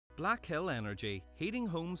Black Hill Energy, heating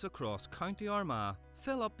homes across County Armagh.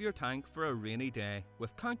 Fill up your tank for a rainy day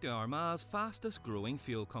with County Armagh's fastest growing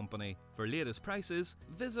fuel company. For latest prices,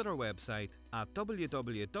 visit our website at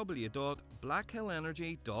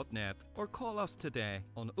www.blackhillenergy.net or call us today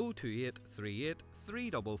on 028 38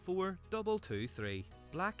 344 223.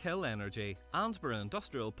 Black Hill Energy, Ansborough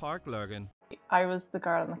Industrial Park, Lurgan. I was the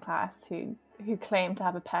girl in the class who claimed to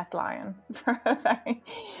have a pet lion for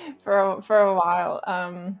a while.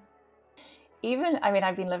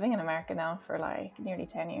 I've been living in America now for like nearly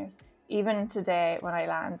 10 years. Even today, when I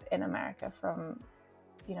land in America from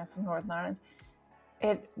Northern Ireland,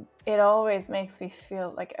 it always makes me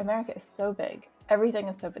feel like America is so big. Everything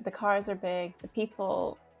is so big. The cars are big. The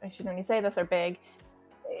people, I shouldn't really say this, are big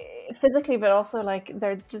physically, but also like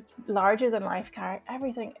they're just larger than life character.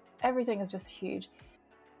 Everything is just huge.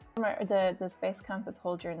 The space camp was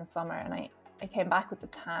held during the summer, and I came back with the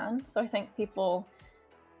tan. So I think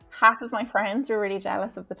half of my friends were really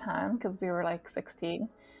jealous of the tan because we were like 16.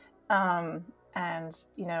 And,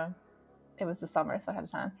 it was the summer, so I had a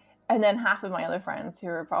tan. And then half of my other friends, who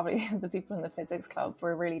were probably the people in the physics club,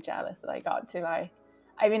 were really jealous that I got to I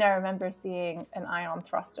remember seeing an ion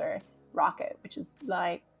thruster rocket, which is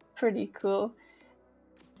like pretty cool.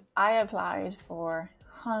 I applied for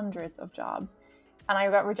hundreds of jobs and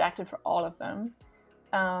I got rejected for all of them.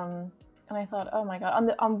 And I thought, oh my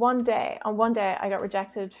God, on one day I got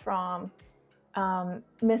rejected from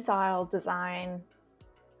missile design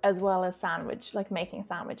as well as making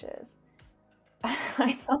sandwiches.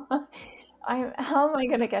 I thought, how am I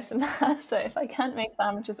going to get to NASA if I can't make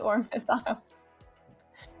sandwiches or missiles?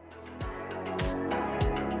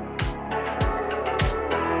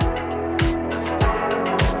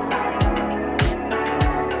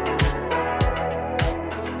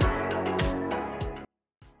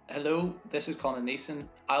 Hello, this is Conor Neeson.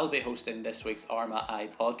 I'll be hosting this week's Armagh Eye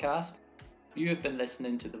podcast. You have been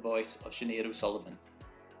listening to the voice of Sinead O'Sullivan.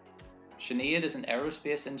 Sinead is an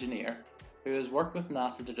aerospace engineer who has worked with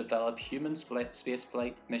NASA to develop human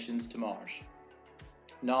spaceflight missions to Mars.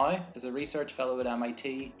 Now, as a research fellow at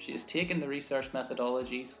MIT, she has taken the research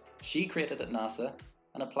methodologies she created at NASA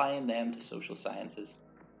and applying them to social sciences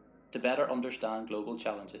to better understand global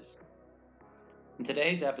challenges. In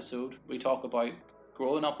today's episode, we talk about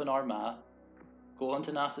growing up in Armagh, going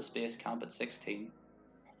to NASA Space Camp at 16,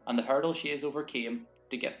 and the hurdle she has overcame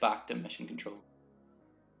to get back to mission control.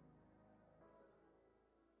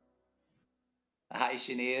 Hi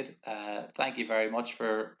Sinead, thank you very much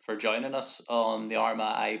for joining us on the Armagh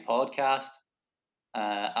Eye podcast.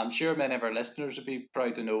 I'm sure many of our listeners would be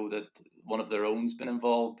proud to know that one of their own's been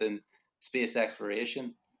involved in space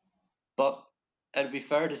exploration, but it'd be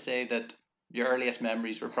fair to say that your earliest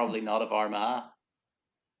memories were probably not of Armagh.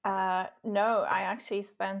 No, I actually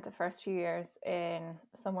spent the first few years in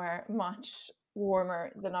somewhere much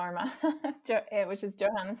warmer than Armagh, which is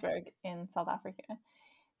Johannesburg in South Africa.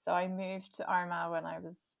 So I moved to Armagh when I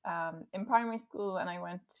was in primary school, and I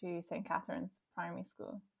went to St. Catherine's Primary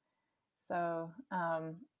School. So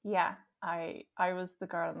I was the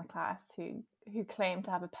girl in the class who claimed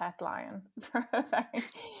to have a pet lion for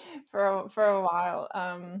a while.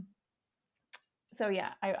 So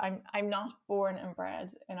yeah, I'm not born and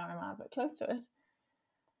bred in Armagh, but close to it.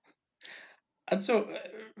 And so,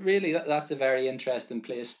 really, that's a very interesting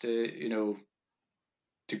place to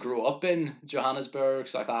grow up in, Johannesburg,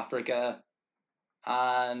 South Africa.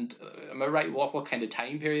 And am I right? What kind of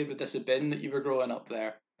time period would this have been that you were growing up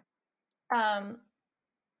there? I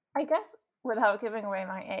guess without giving away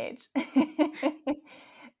my age,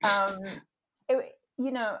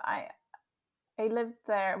 I lived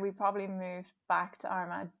there. We probably moved back to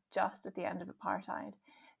Armagh just at the end of apartheid.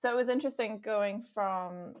 So it was interesting going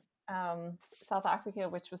from South Africa,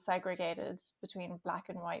 which was segregated between black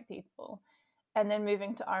and white people, and then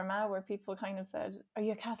moving to Armagh, where people kind of said, "Are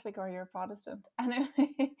you a Catholic or you're a Protestant?" And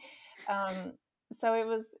so it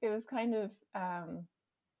was kind of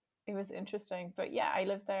it was interesting. But yeah, I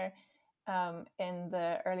lived there in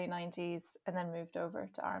the early 90s, and then moved over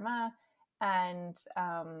to Armagh, and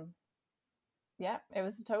yeah, it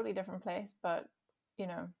was a totally different place, but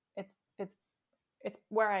it's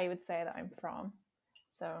where I would say that I'm from.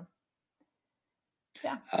 So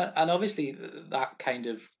yeah. And obviously that kind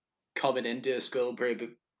of coming into a school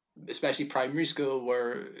period, especially primary school,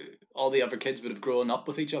 where all the other kids would have grown up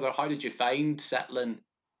with each other. How did you find settling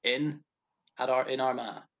in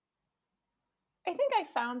Armagh? I think I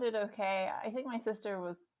found it okay. I think my sister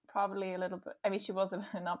was probably a little bit, she was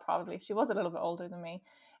she was a little bit older than me.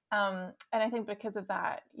 And I think because of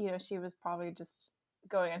that, she was probably just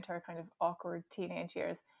going into her kind of awkward teenage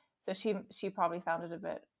years. So she probably found it a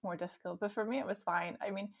bit more difficult. But for me, it was fine.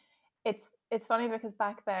 I mean, it's funny because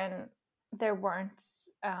back then there weren't,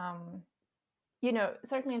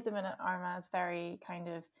 certainly at the minute Armagh is very kind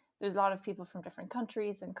of, there's a lot of people from different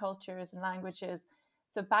countries and cultures and languages.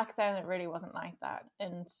 So back then it really wasn't like that.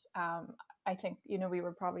 And I think, we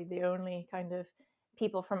were probably the only kind of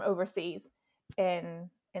people from overseas in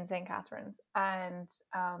St. Catherine's. And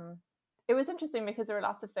it was interesting because there were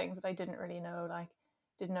lots of things that I didn't really know, like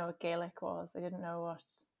didn't know what Gaelic was. I didn't know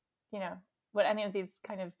what any of these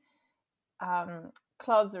kind of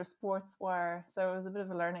clubs or sports were. So it was a bit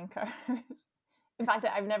of a learning curve. In fact,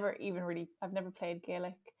 I've never played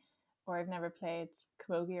Gaelic, or I've never played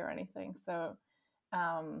camogie or anything. So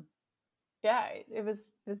it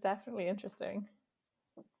was definitely interesting.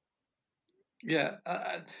 Yeah.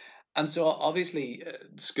 And so obviously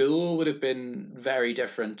school would have been very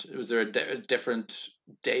different. Was there a different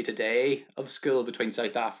day-to-day of school between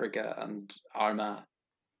South Africa and Armagh?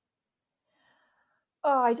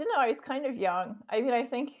 Oh, I don't know. I was kind of young. I mean, I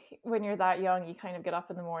think when you're that young, you kind of get up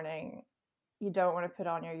in the morning. You don't want to put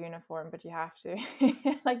on your uniform, but you have to.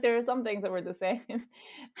 Like, there are some things that were the same.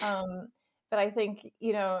 But I think,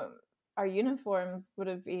 our uniforms would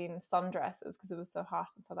have been sundresses because it was so hot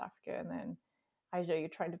in South Africa. And then you're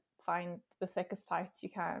trying to find the thickest tights you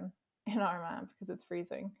can in Armagh because it's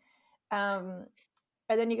freezing. And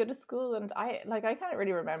then you go to school, and I can't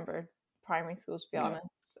really remember primary school, to be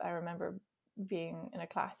honest. I remember being in a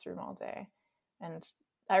classroom all day, and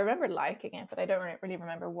I remember liking it, but I don't really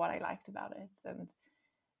remember what I liked about it. And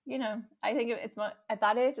I think it's at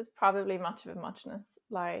that age, it's probably much of a muchness.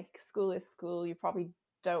 Like, school is school. You probably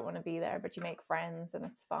don't want to be there, but you make friends, and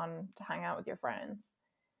it's fun to hang out with your friends.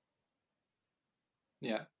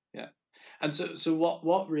 Yeah. And so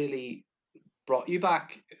what really brought you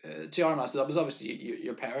back to Armagh? So that was obviously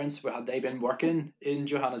your parents. Had they been working in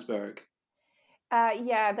Johannesburg?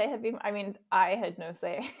 Yeah, they had been. I mean, I had no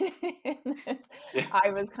say in it. Yeah. I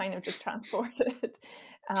was kind of just transported.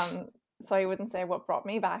 So I wouldn't say what brought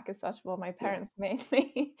me back as such. Well, my parents made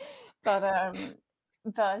me, but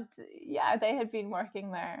yeah, they had been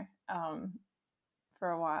working there for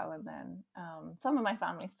a while, and then some of my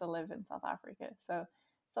family still live in South Africa, so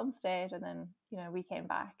some stayed, and then we came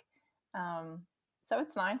back. So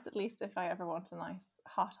it's nice, at least if I ever want a nice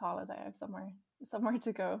hot holiday, I have somewhere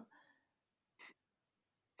to go.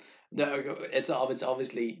 No, it's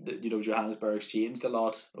obviously Johannesburg's changed a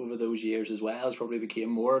lot over those years as well. It's probably became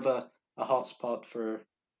more of a hotspot for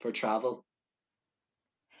travel.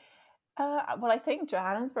 Well, I think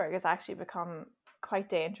Johannesburg has actually become quite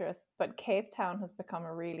dangerous, but Cape Town has become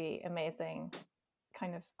a really amazing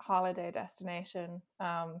kind of holiday destination.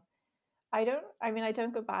 I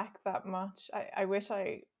don't go back that much. I wish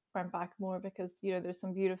I went back more because there's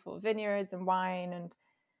some beautiful vineyards and wine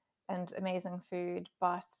and amazing food.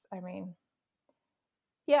 But I mean,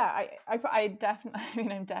 yeah, I definitely,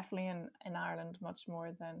 I'm definitely in Ireland much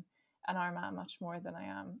more than, and Armagh much more than I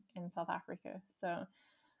am in South Africa. So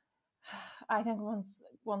I think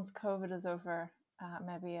once COVID is over,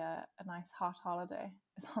 maybe a nice hot holiday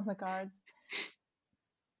is on the cards.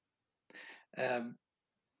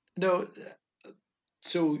 No,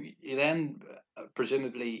 so you then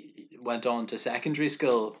presumably went on to secondary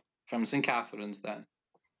school from St. Catherine's then?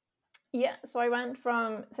 Yeah, so I went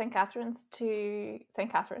from St. Catherine's to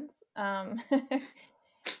St. Catherine's,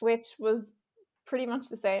 which was pretty much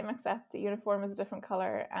the same, except the uniform was a different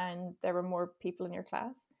colour and there were more people in your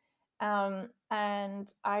class.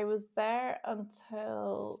 And I was there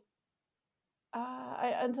until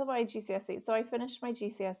my GCSEs. So I finished my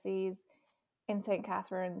GCSEs in St.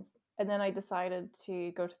 Catherine's, and then I decided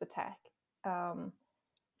to go to the Tech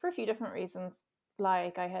for a few different reasons.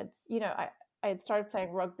 Like, I had started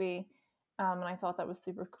playing rugby, and I thought that was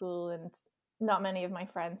super cool. And not many of my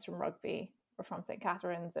friends from rugby were from St.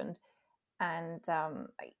 Catherine's, and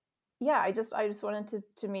I just wanted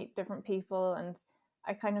to meet different people, and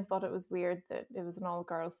I kind of thought it was weird that it was an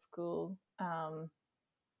all-girls school, and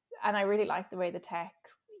I really liked the way the Tech,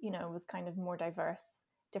 was kind of more diverse,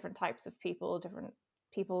 different types of people, different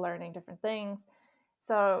people learning different things.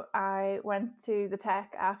 So I went to the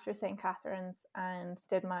Tech after St. Catherine's and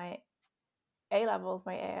did my A-levels,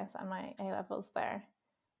 my AS and my A-levels there.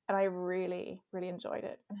 And I really, really enjoyed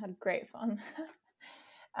it and had great fun.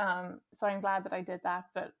 So I'm glad that I did that.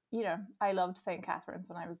 But, I loved St. Catherine's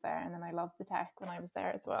when I was there, and then I loved the Tech when I was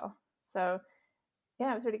there as well. So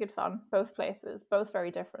yeah, it was really good fun. Both places, both very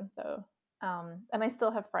different though. And I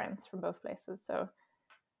still have friends from both places. So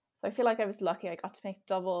I feel like I was lucky. I got to make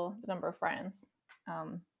double the number of friends,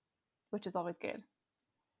 which is always good.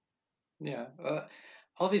 Yeah.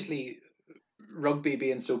 Obviously, rugby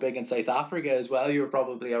being so big in South Africa as well, you were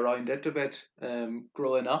probably around it a bit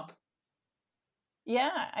growing up.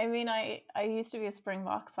 Yeah, I mean, I used to be a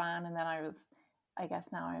Springboks fan, and then I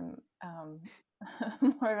guess now I'm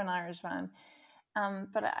more of an Irish fan.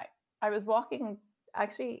 But I was walking,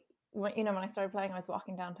 actually, when I started playing, I was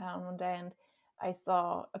walking downtown one day and I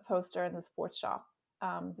saw a poster in the sports shop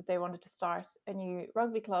that they wanted to start a new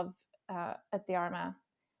rugby club at the Armagh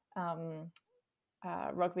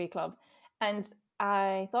rugby club. And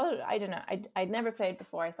I thought, I don't know, I'd never played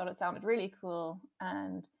before. I thought it sounded really cool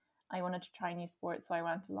and I wanted to try new sports, so I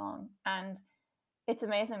went along. And it's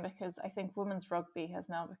amazing because I think women's rugby has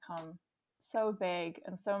now become so big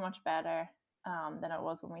and so much better than it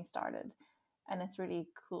was when we started. And it's really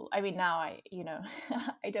cool. I mean, now I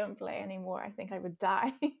don't play anymore. I think I would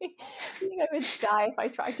die. I think I would die if I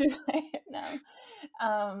tried to play it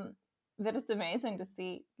now. But it's amazing to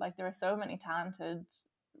see, like, there are so many talented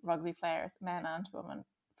rugby players, men and women,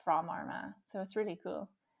 from Armagh. So it's really cool.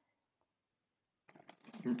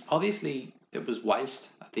 Obviously, it was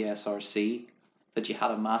whilst at the SRC that you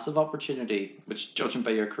had a massive opportunity, which, judging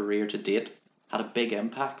by your career to date, had a big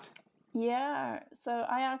impact. Yeah, so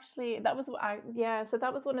that was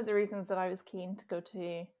one of the reasons that I was keen to go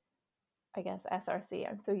to, I guess, SRC.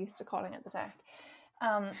 I'm so used to calling it the Tech.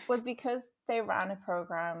 Was because they ran a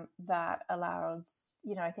program that allowed,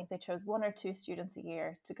 I think they chose 1 or 2 students a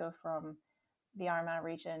year to go from the Armagh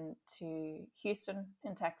region to Houston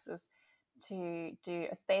in Texas to do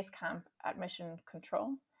a space camp at Mission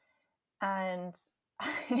Control. And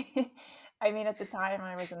I mean, at the time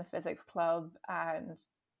I was in a physics club and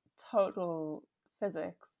total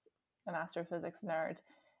physics and astrophysics nerd,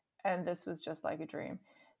 and this was just like a dream.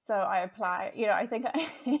 So I applied. I think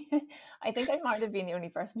I think I might have been the only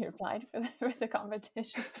person who applied for the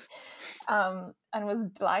competition, and was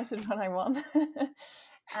delighted when I won.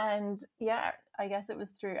 And yeah, I guess it was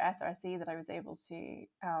through SRC that I was able to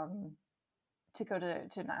go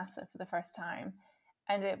to NASA for the first time,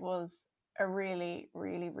 and it was a really,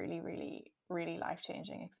 really, really, really, really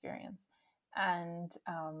life-changing experience. And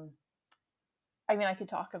I mean, I could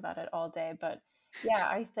talk about it all day, but yeah,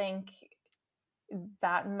 I think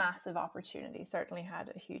that massive opportunity certainly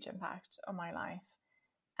had a huge impact on my life.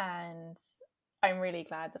 And I'm really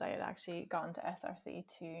glad that I had actually gone to SRC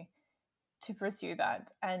to pursue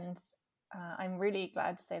that. And I'm really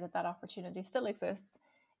glad to say that opportunity still exists.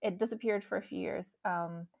 It disappeared for a few years,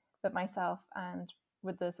 but myself, and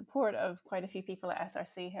with the support of quite a few people at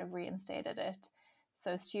SRC, have reinstated it.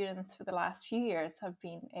 So students for the last few years have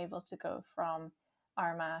been able to go from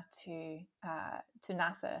Armagh to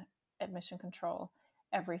NASA at Mission Control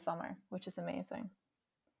every summer, which is amazing.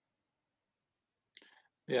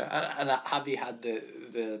 Yeah, and have you had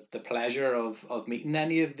the pleasure of meeting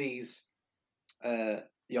any of these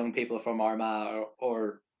young people from Armagh,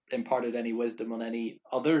 or imparted any wisdom on any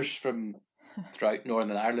others from throughout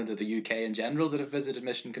Northern Ireland or the UK in general that have visited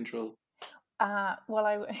Mission Control?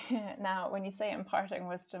 Well, now when you say imparting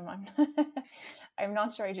wisdom, I'm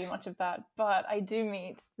not sure I do much of that, but I do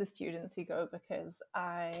meet the students who go because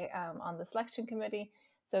I am on the selection committee.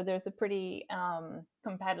 So there's a pretty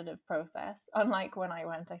competitive process. Unlike when I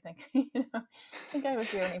went, I think I think I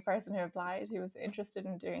was the only person who applied who was interested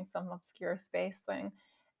in doing some obscure space thing.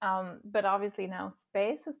 But obviously now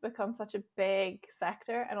space has become such a big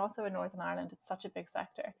sector, and also in Northern Ireland, it's such a big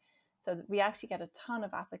sector. So we actually get a ton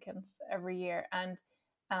of applicants every year. And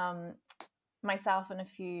myself and a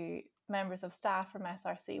few members of staff from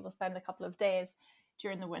SRC will spend a couple of days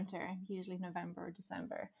during the winter, usually November or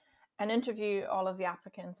December, and interview all of the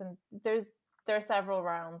applicants. And there are several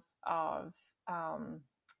rounds of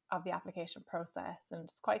the application process, and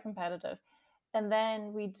it's quite competitive. And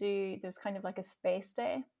then there's kind of like a space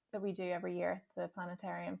day that we do every year at the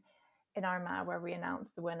planetarium in Armagh, where we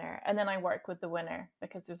announce the winner. And then I work with the winner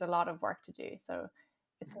because there's a lot of work to do. So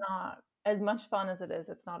it's not as much fun as it is.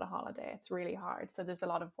 It's not a holiday. It's really hard. So there's a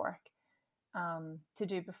lot of work to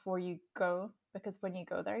do before you go, because when you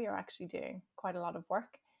go there, you're actually doing quite a lot of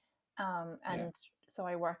work. So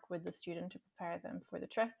I work with the student to prepare them for the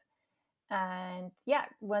trip. And yeah,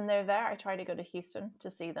 when they're there, I try to go to Houston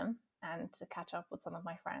to see them and to catch up with some of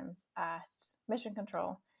my friends at Mission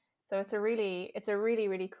Control. So it's a really,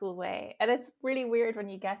 really cool way. And it's really weird when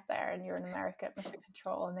you get there and you're in America at Mission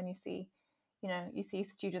Control, and then you see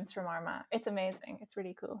students from Armagh. It's amazing. It's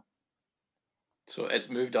really cool. So it's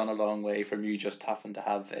moved on a long way from you just having to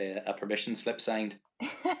have a permission slip signed.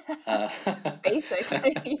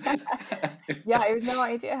 Basically, yeah. I have no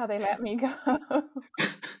idea how they let me go.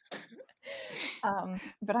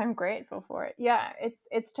 But I'm grateful for it. Yeah,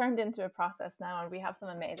 it's turned into a process now, and we have some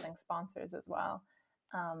amazing sponsors as well.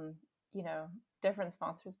 different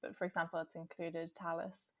sponsors, but for example, it's included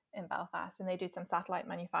Thales in Belfast, and they do some satellite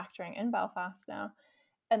manufacturing in Belfast now.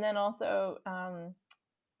 And then also,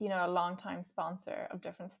 a long-time sponsor of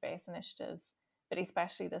different space initiatives, but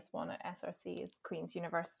especially this one at SRC is Queen's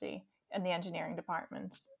University and the engineering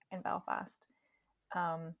department in Belfast.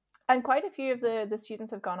 And quite a few of the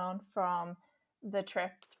students have gone on from the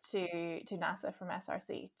trip to NASA from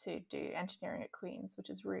SRC to do engineering at Queen's, which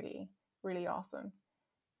is really, really awesome.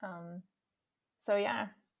 So yeah,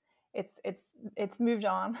 it's moved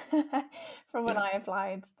on from when I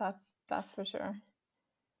applied. That's for sure.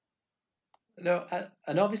 No,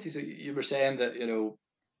 and obviously, so you were saying that,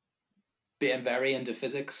 being very into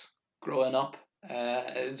physics growing up.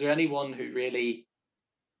 Is there anyone who really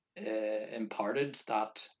imparted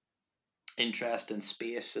that interest in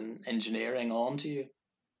space and engineering onto you?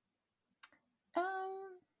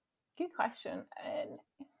 Good question.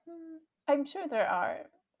 I'm sure there are.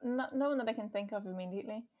 No one that I can think of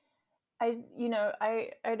immediately. I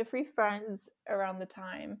had a few friends around the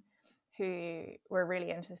time who were really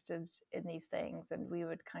interested in these things, and we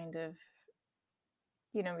would kind of,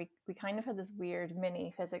 we kind of had this weird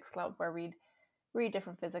mini physics club where we'd read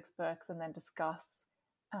different physics books and then discuss,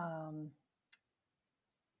 and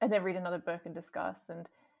then read another book and discuss. And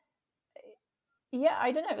yeah,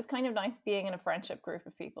 I don't know, it was kind of nice being in a friendship group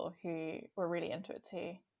of people who were really into it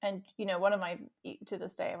too. And to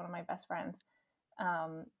this day, one of my best friends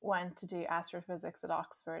went to do astrophysics at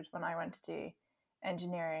Oxford when I went to do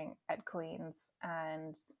engineering at Queen's,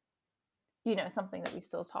 and something that we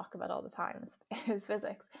still talk about all the time is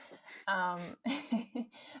physics.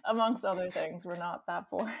 Amongst other things, we're not that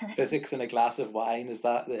bored. Physics and a glass of wine, is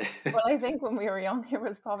that the... Well, I think when we were young, it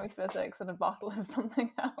was probably physics and a bottle of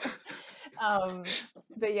something else.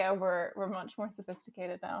 But yeah, we're much more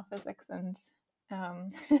sophisticated now, physics and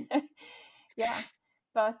yeah.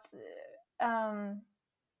 But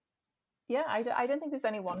yeah, I don't think there's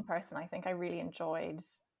any one person. I think I really enjoyed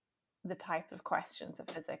the type of questions of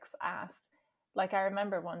physics asked. Like, I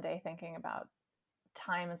remember one day thinking about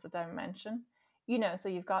time as a dimension, so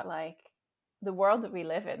you've got like the world that we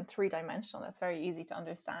live in, 3-dimensional. That's very easy to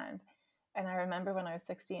understand. And I remember when I was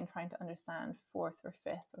 16 trying to understand 4th or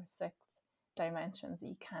 5th or 6th dimensions that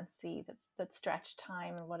you can't see, that stretch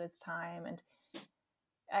time and what is time. And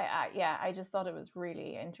I just thought it was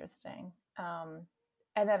really interesting.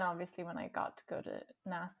 And then obviously when I got to go to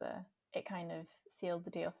NASA, it kind of sealed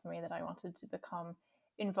the deal for me that I wanted to become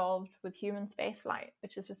involved with human spaceflight,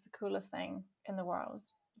 which is just the coolest thing in the world.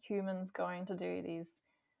 Humans going to do these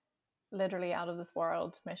literally out of this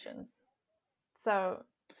world missions. So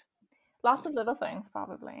lots of little things,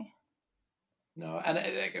 probably. No, and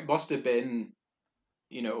it must have been,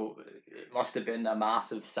 it must have been a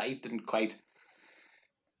massive sight and quite,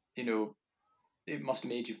 it must have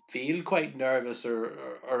made you feel quite nervous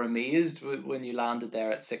or amazed when you landed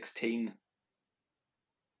there at 16.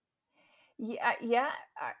 Yeah.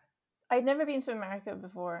 I'd never been to America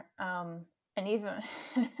before, and even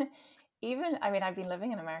I mean, I've been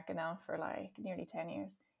living in America now for like nearly 10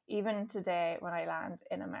 years. Even today, when I land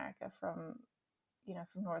in America from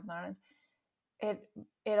Northern Ireland,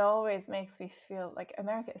 it always makes me feel like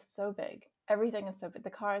America is so big. Everything is so big. The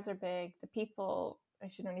cars are big. The people, I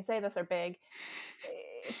shouldn't really say this, are big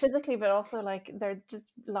physically, but also like they're just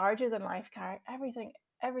larger than life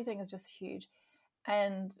everything is just huge.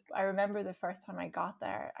 And I remember the first time I got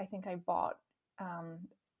there, I think I bought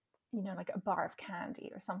like a bar of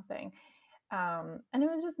candy or something, and it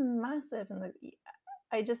was just massive. And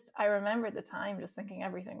I remember at the time just thinking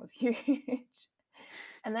everything was huge.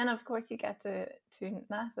 And then of course you get to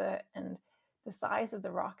NASA, and the size of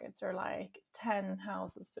the rockets are like 10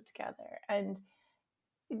 houses put together, and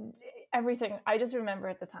everything. I just remember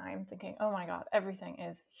at the time thinking, oh my God, everything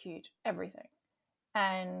is huge, everything.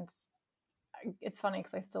 And it's funny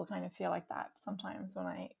because I still kind of feel like that sometimes when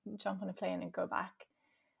I jump on a plane and go back.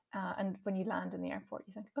 And when you land in the airport,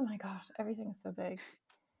 you think, oh my God, everything is so big.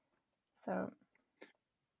 So.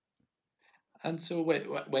 And so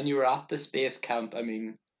when you were at the space camp, I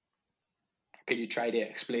mean, could you try to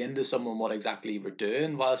explain to someone what exactly you were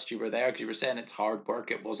doing whilst you were there? Because you were saying it's hard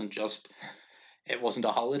work. It wasn't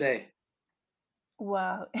a holiday.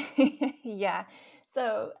 Well, yeah.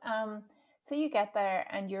 So you get there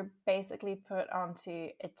and you're basically put onto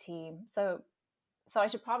a team. So I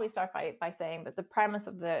should probably start by saying that the premise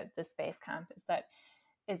of the space camp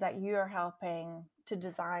is that you are helping to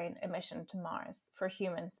design a mission to Mars for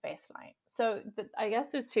human spaceflight. So I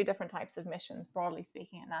guess there's 2 different types of missions, broadly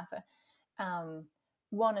speaking, at NASA.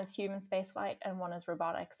 One is human spaceflight and one is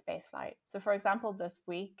robotic spaceflight. So for example, this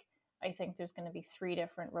week, I think there's going to be 3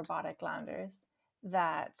 different robotic landers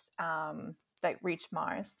that reach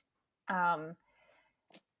Mars.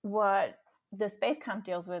 What the space camp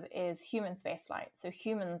deals with is human spaceflight, so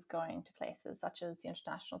humans going to places such as the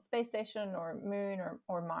International Space Station or Moon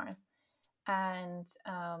or Mars. And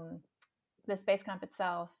the space camp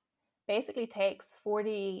itself basically takes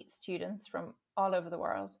 40 students from all over the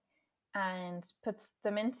world and puts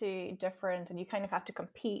them into different, and you kind of have to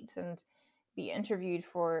compete and be interviewed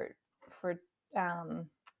for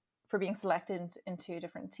being selected into a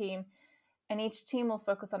different team. And each team will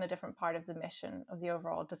focus on a different part of the mission of the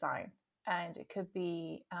overall design. And it could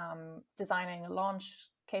be designing a launch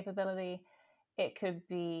capability. It could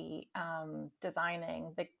be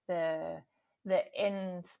designing the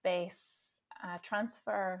in-space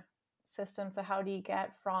transfer system. So how do you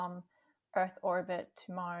get from Earth orbit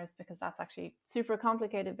to Mars? Because that's actually super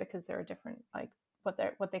complicated, because there are different, like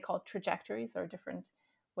what they call trajectories, or different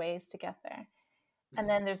ways to get there. And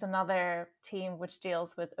then there's another team which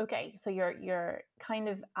deals with, okay, so you're kind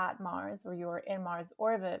of at Mars, or you're in Mars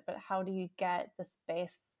orbit, but how do you get the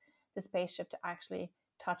spaceship to actually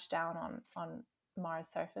touch down on Mars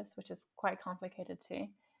surface, which is quite complicated too.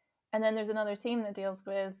 And then there's another team that deals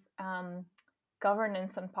with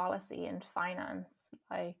governance and policy and finance,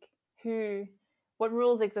 like what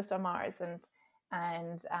rules exist on Mars,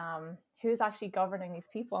 and who's actually governing these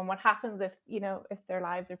people, and what happens if their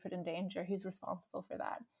lives are put in danger, who's responsible for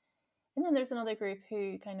that. And then there's another group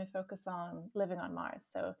who kind of focus on living on Mars.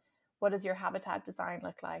 So what does your habitat design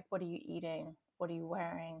look like? What are you eating? What are you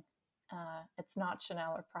wearing? It's not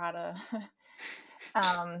Chanel or Prada.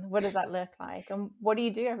 What does that look like? And what do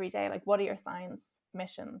you do every day? Like, what are your science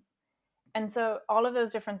missions? And so all of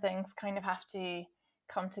those different things kind of have to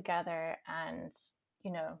come together, and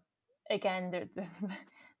again,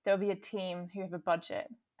 there'll be a team who have a budget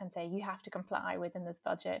and say, you have to comply within this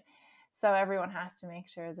budget. So everyone has to make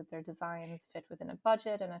sure that their designs fit within a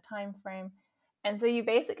budget and a time frame. And so you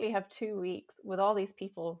basically have 2 weeks with all these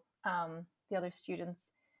people, the other students,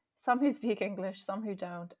 some who speak English, some who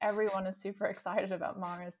don't. Everyone is super excited about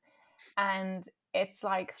Mars. And it's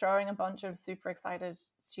like throwing a bunch of super excited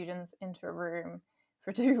students into a room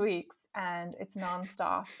for 2 weeks, and it's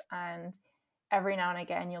nonstop. And every now and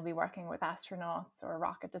again, you'll be working with astronauts or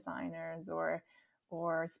rocket designers or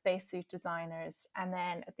spacesuit designers. And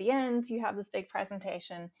then at the end, you have this big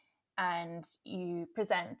presentation, and you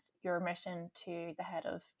present your mission to the head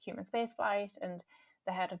of human spaceflight and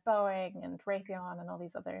the head of Boeing and Raytheon and all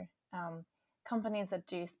these other companies that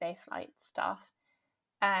do spaceflight stuff.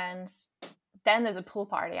 And then there's a pool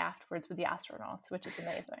party afterwards with the astronauts, which is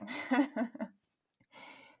amazing.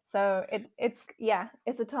 So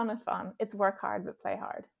it's a ton of fun. It's work hard but play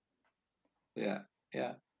hard. Yeah.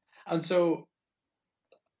 And so,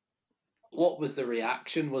 what was the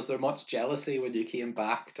reaction? Was there much jealousy when you came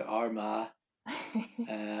back to Armagh,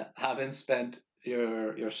 having spent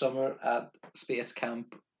your summer at space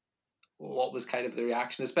camp? What was kind of the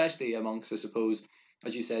reaction, especially amongst, I suppose,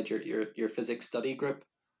 as you said, your physics study group?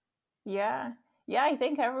 Yeah, I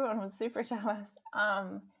think everyone was super jealous.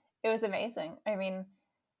 It was amazing. I mean,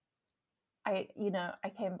 I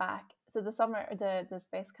came back. So the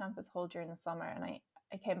space camp was held during the summer, and I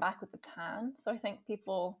came back with the tan. So I think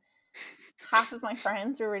half of my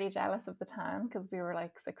friends were really jealous of the tan, because we were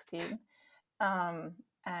like 16. And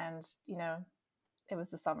it was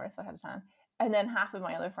the summer, so I had a tan. And then half of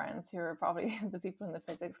my other friends, who were probably the people in the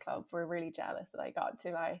physics club, were really jealous that I got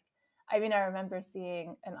to I remember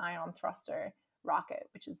seeing an ion thruster rocket,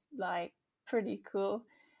 which is like pretty cool.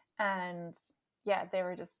 And yeah, they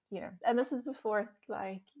were just, and this is before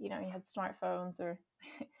you had smartphones, or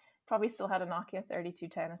probably still had a Nokia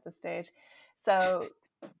 3210 at this stage. So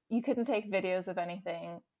you couldn't take videos of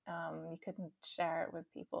anything. You couldn't share it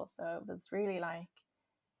with people. So it was really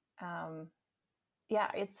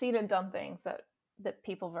it's seen and done things that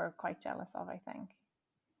people were quite jealous of, I think.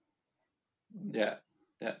 Yeah.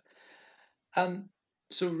 And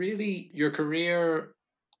so really your career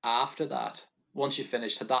after that, once you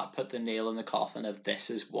finished, had that put the nail in the coffin of, this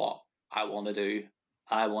is what I want to do?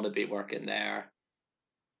 I want to be working there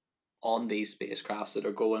on these spacecrafts that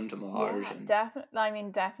are going to Mars. Yeah,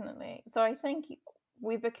 definitely. So I think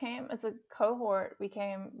we became, as a cohort, we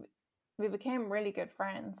became really good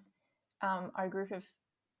friends. Our group of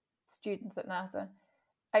students at NASA.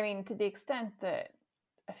 I mean, to the extent that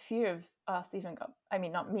a few of us even got,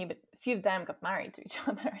 not me, but a few of them got married to each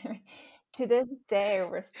other. To this day,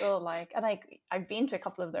 we're still and I've been to a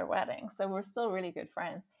couple of their weddings, so we're still really good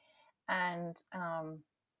friends. And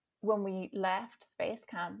when we left space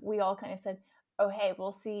camp, we all kind of said, oh, hey,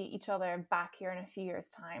 we'll see each other back here in a few years'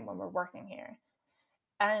 time when we're working here.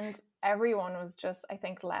 And everyone was just, I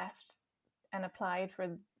think, left and applied for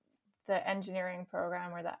the engineering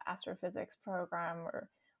program or the astrophysics program or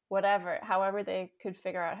whatever, however they could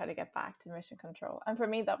figure out how to get back to mission control. And for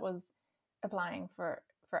me, that was applying for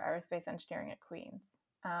aerospace engineering at Queen's.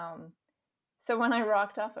 So when I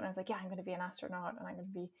rocked up and I was like, yeah, I'm going to be an astronaut and I'm going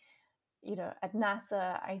to be, at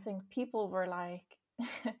NASA, I think people were like,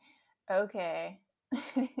 okay.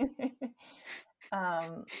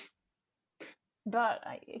 But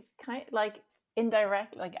I kind of like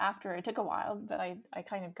indirect, like after it took a while, but I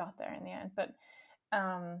kind of got there in the end. But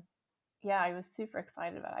yeah, I was super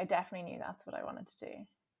excited about it. I definitely knew that's what I wanted to do.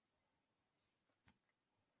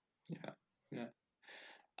 Yeah.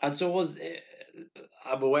 And so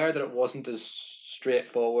I'm aware that it wasn't as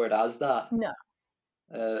straightforward as that. No.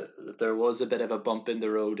 There was a bit of a bump in the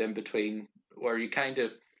road in between where you kind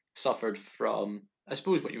of suffered from, I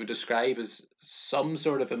suppose, what you would describe as some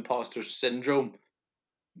sort of imposter syndrome,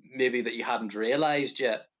 maybe that you hadn't realized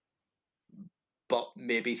yet, but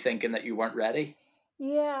maybe thinking that you weren't ready.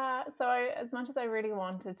 Yeah. So as much as I really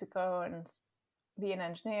wanted to go and be an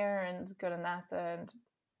engineer and go to NASA and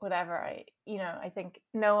whatever, I think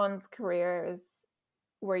no one's career is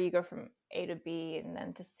where you go from A to B and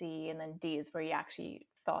then to C and then D is where you actually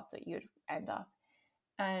thought that you'd end up.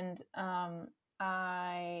 And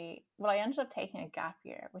I ended up taking a gap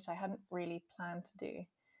year, which I hadn't really planned to do.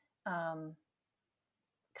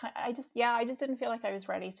 I just didn't feel like I was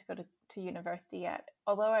ready to go to university yet.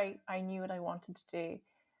 Although I knew what I wanted to do,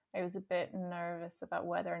 I was a bit nervous about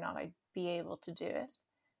whether or not I'd be able to do it.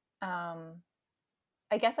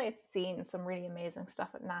 I guess I had seen some really amazing stuff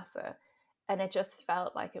at NASA, and it just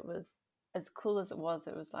felt like it was, as cool as it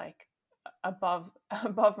was like above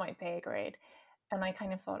my pay grade. And I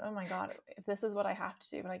kind of thought, oh my God, if this is what I have to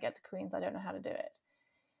do when I get to Queen's, I don't know how to do it.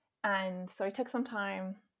 And so I took some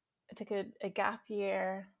time. I took a gap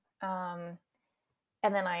year, and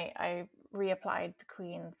then I reapplied to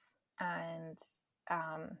Queen's, and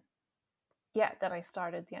then I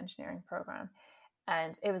started the engineering program,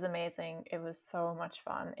 and it was amazing. It was so much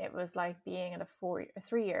fun. It was like being at a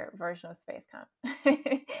 3-year version of Space Camp.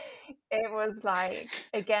 It was like,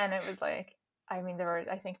 again, it was like, I mean, there were,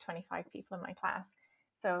 I think, 25 people in my class.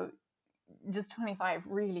 So just 25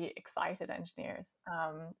 really excited engineers,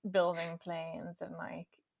 building planes and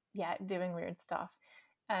doing weird stuff.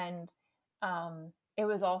 And it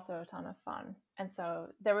was also a ton of fun. And so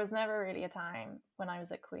there was never really a time when I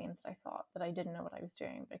was at Queen's that I thought that I didn't know what I was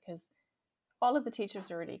doing, because all of the teachers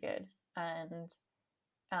were really good. And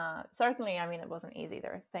certainly, I mean, it wasn't easy.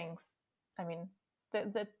 There are things, I mean,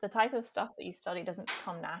 the type of stuff that you study doesn't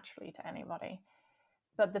come naturally to anybody,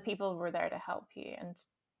 but the people were there to help you. And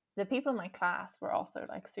the people in my class were also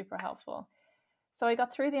like super helpful. So I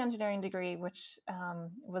got through the engineering degree, which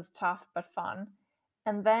was tough but fun.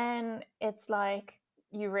 And then it's like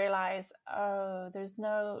you realize, oh, there's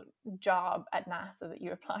no job at NASA that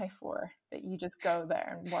you apply for, that you just go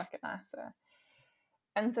there and work at NASA.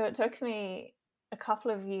 And so it took me a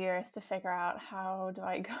couple of years to figure out, how do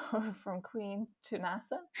I go from Queen's to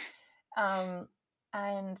NASA?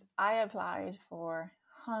 And I applied for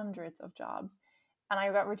hundreds of jobs, and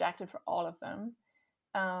I got rejected for all of them.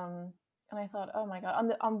 And I thought, oh my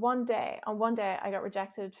God, on one day I got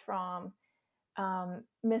rejected from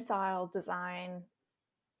missile design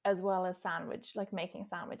as well as making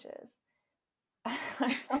sandwiches. I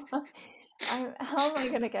thought, how am I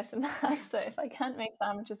going to get to NASA if I can't make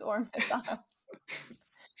sandwiches or missiles?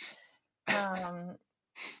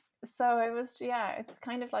 So it was, it's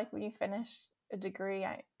kind of like when you finish a degree.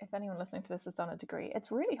 If anyone listening to this has done a degree, it's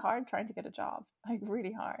really hard trying to get a job, like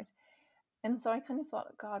really hard. And so I kind of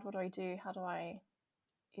thought, God, what do I do? How do I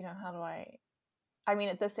mean,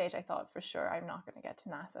 at this stage, I thought for sure I'm not going to get to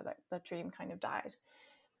NASA. That dream kind of died.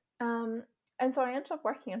 And so I ended up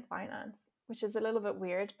working in finance, which is a little bit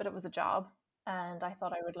weird, but it was a job, and I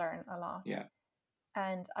thought I would learn a lot. Yeah.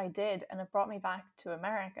 And I did, and it brought me back to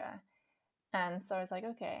America. And so I was like,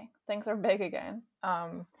 okay, things are big again.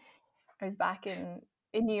 I was back in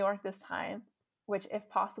New York this time, which, if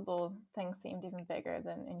possible, things seemed even bigger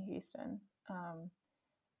than in Houston.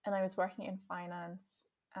 And I was working in finance,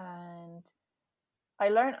 and I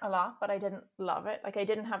learned a lot, but I didn't love it. Like, I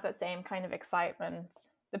didn't have that same kind of excitement.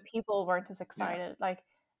 The people weren't as excited. Yeah. Like,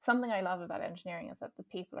 something I love about engineering is that the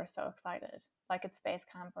people are so excited. Like at Space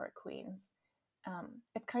Camp or at Queen's,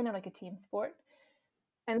 it's kind of like a team sport.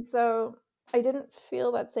 And so I didn't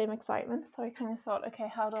feel that same excitement. So I kind of thought,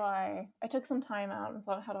 okay, I took some time out and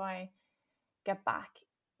thought, how do I get back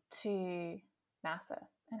to NASA,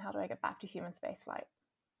 and how do I get back to human spaceflight?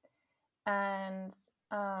 And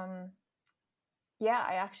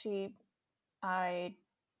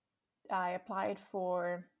I applied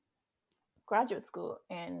for graduate school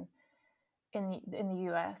in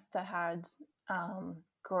the US that had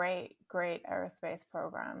great aerospace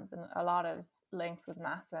programs and a lot of links with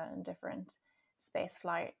NASA and different space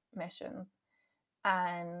flight missions.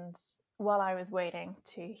 And while I was waiting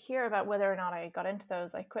to hear about whether or not I got into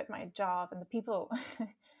those, I quit my job, and the people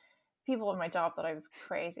in my job thought I was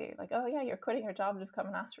crazy. Like, oh yeah, you're quitting your job to become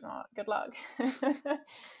an astronaut. Good luck.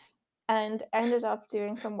 And ended up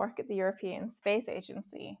doing some work at the European Space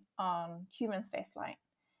Agency on human spaceflight.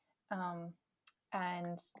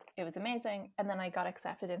 And it was amazing. And then I got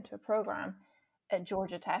accepted into a program at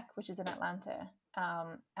Georgia Tech, which is in Atlanta.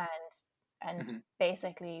 And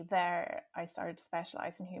basically there I started to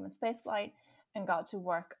specialize in human spaceflight and got to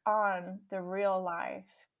work on the real life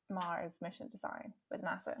Mars mission design with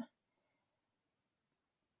NASA.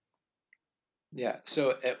 Yeah,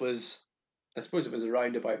 so I suppose it was a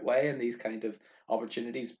roundabout way in these kind of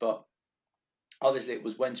opportunities, but obviously it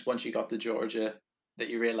was once you got to Georgia that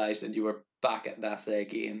you realized that you were back at NASA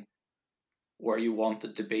again, where you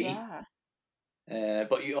wanted to be. Yeah.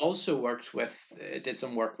 But you also did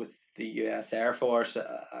some work with the US Air Force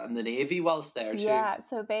and the Navy whilst there too. Yeah,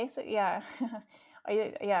 so basically, yeah,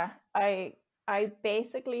 I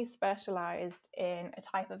basically specialized in a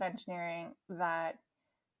type of engineering that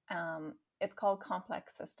it's called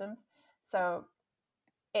complex systems. So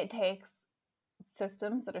it takes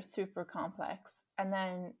systems that are super complex, and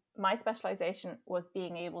then my specialization was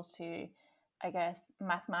being able to, I guess,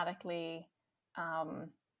 mathematically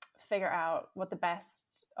figure out what the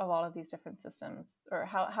best of all of these different systems, or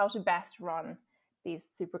how to best run these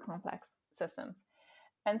super complex systems.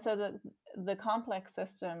 And so the complex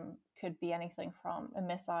system could be anything from a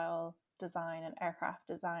missile design and aircraft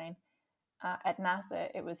design. At NASA,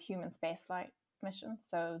 it was human spaceflight mission.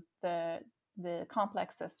 So the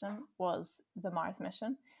complex system was the Mars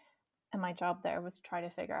mission. And my job there was to try to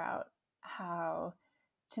figure out how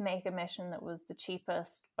to make a mission that was the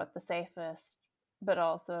cheapest, but the safest, but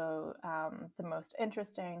also the most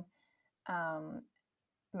interesting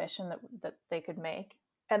mission that they could make.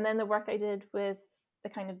 And then the work I did with the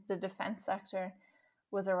kind of the defense sector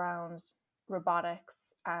was around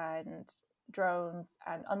robotics and drones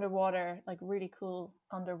and underwater, like really cool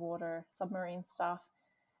underwater submarine stuff.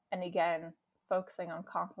 And again, focusing on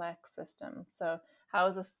complex systems. So how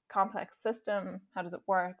is this complex system? How does it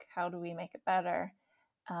work? How do we make it better?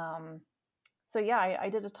 So yeah, I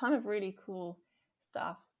did a ton of really cool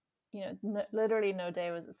stuff. You know, literally no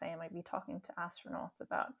day was the same. I'd be talking to astronauts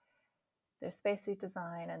about their spacesuit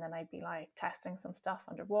design, and then I'd be like testing some stuff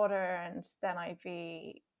underwater, and then I'd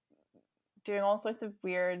be doing all sorts of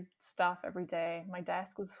weird stuff every day. My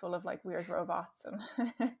desk was full of like weird robots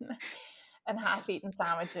and half-eaten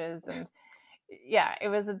sandwiches, and yeah, it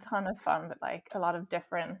was a ton of fun, but like a lot of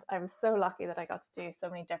different. I was so lucky that I got to do so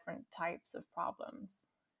many different types of problems.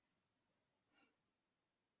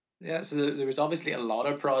 Yeah, so there was obviously a lot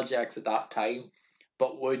of projects at that time,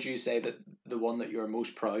 but would you say that the one that you were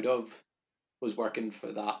most proud of was working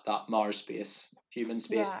for that Mars human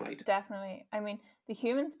space flight? Yeah, definitely. I mean, the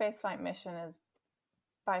human spaceflight mission is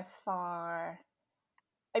by far.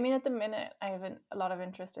 I mean, at the minute, I have a lot of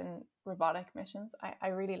interest in robotic missions. I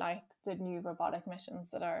really like the new robotic missions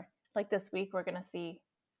that are like this week. We're going to see,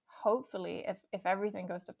 hopefully, if everything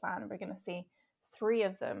goes to plan, we're going to see 3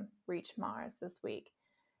 of them reach Mars this week.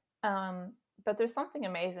 But there's something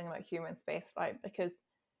amazing about human spaceflight because,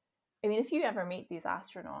 I mean, if you ever meet these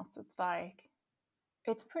astronauts,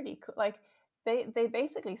 it's pretty cool. Like they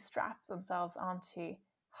basically strap themselves onto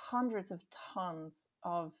hundreds of tons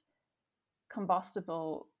of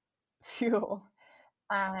combustible fuel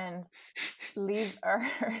and leave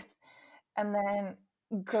Earth and then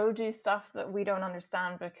go do stuff that we don't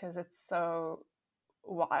understand because it's so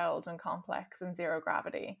wild and complex and zero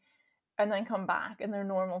gravity, and then come back and they're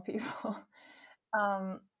normal people.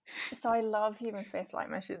 So I love human spaceflight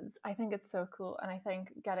missions. I think it's so cool, and I think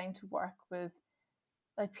getting to work with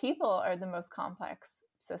like people are the most complex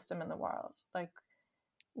system in the world. Like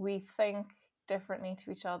we think differently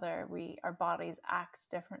to each other. Our bodies act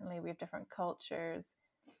differently. We have different cultures,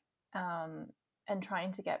 and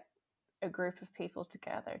trying to get a group of people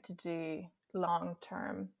together to do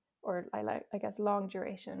long-term or I guess long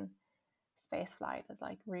duration space flight is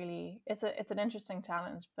like really it's an interesting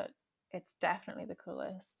challenge, but it's definitely the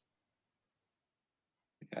coolest.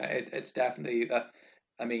 It's definitely that.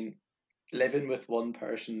 I mean, living with one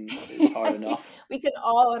person is hard enough. We can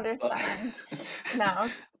all understand now,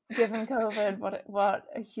 given COVID, what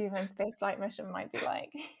a human spaceflight mission might be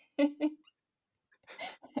like.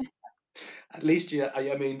 At least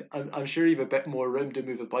I mean, I'm sure you have a bit more room to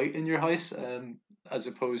move about in your house, as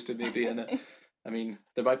opposed to maybe in I mean,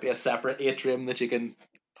 there might be a separate atrium that you can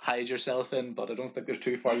hide yourself in, but I don't think there's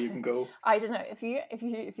too far you can go. I don't know, if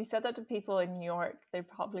you said that to people in New York, they'd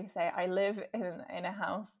probably say, I live in a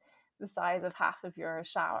house the size of half of your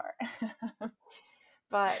shower.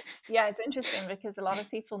 But yeah, it's interesting because a lot of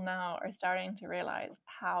people now are starting to realize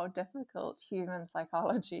how difficult human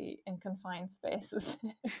psychology in confined spaces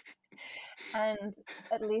is. And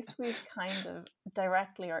at least we've kind of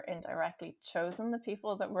directly or indirectly chosen the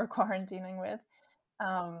people that we're quarantining with.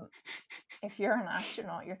 If you're an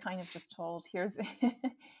astronaut, you're kind of just told, here's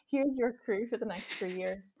here's your crew for the next 3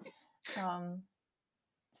 years.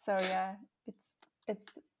 So yeah, it's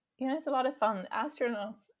it's a lot of fun.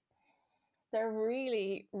 Astronauts, they're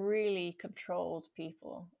really, really controlled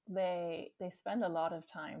people. They spend a lot of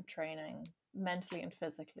time training mentally and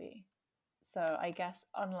physically. So I guess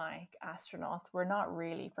unlike astronauts, we're not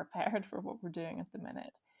really prepared for what we're doing at the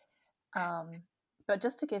minute. But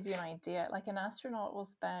just to give you an idea, like an astronaut will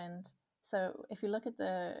spend. So if you look at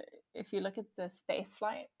the space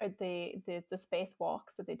flight or the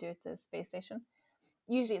spacewalks that they do at the space station,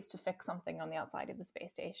 usually it's to fix something on the outside of the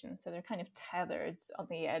space station. So they're kind of tethered on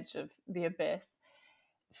the edge of the abyss.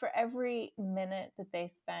 For every minute that they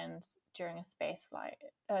spend during a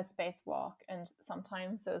spacewalk, and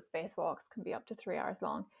sometimes those spacewalks can be up to 3 hours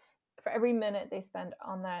long, for every minute they spend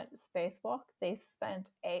on that spacewalk, they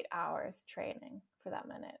spent 8 hours training for that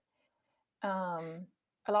minute.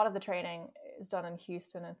 A lot of the training is done in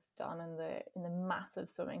Houston. It's done in the massive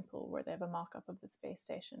swimming pool where they have a mock-up of the space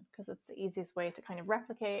station, because it's the easiest way to kind of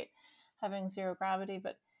replicate having zero gravity.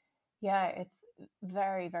 But yeah, it's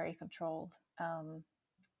very, very controlled.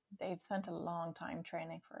 They've spent a long time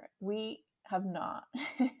training for it. We have not.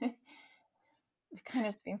 We've kind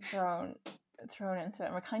of just been thrown into it,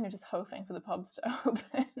 and we're kind of just hoping for the pubs to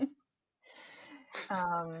open.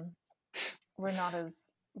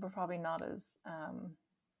 We're probably not as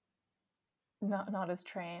not as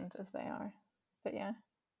trained as they are, but yeah.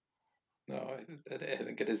 No, I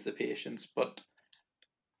think it is the patience. But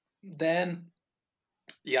then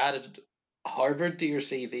you added Harvard to your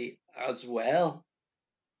CV as well,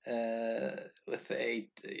 with a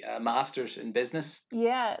master's in business.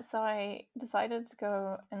 Yeah, so I decided to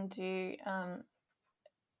go and do,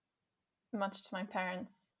 much to my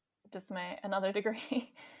parents' dismay, another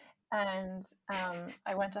degree. And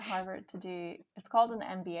I went to Harvard to do, it's called an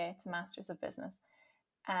MBA, it's a Master's of Business.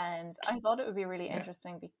 And I thought it would be really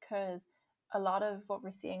interesting because a lot of what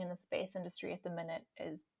we're seeing in the space industry at the minute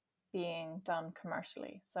is being done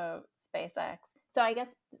commercially. So SpaceX. So I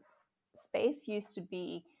guess space used to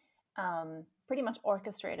be pretty much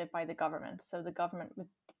orchestrated by the government. So the government would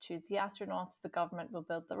choose the astronauts, the government will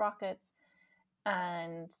build the rockets.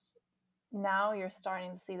 And now you're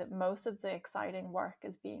starting to see that most of the exciting work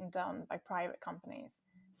is being done by private companies.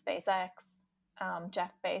 SpaceX,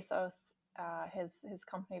 Jeff Bezos, his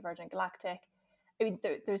company Virgin Galactic. I mean,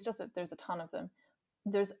 there's a ton of them.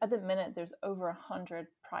 At the minute there's over 100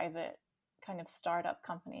 private kind of startup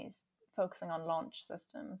companies focusing on launch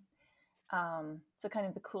systems. So kind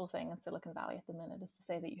of the cool thing in Silicon Valley at the minute is to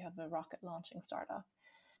say that you have a rocket launching startup.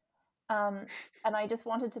 And I just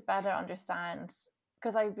wanted to better understand,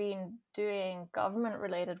 because I've been doing government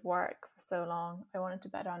related work for so long, I wanted to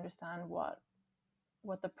better understand what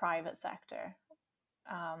the private sector,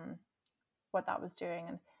 what that was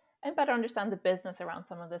doing, and better understand the business around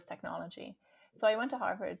some of this technology. So I went to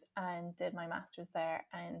Harvard and did my master's there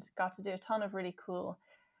and got to do a ton of really cool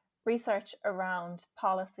research around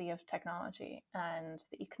policy of technology and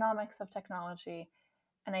the economics of technology.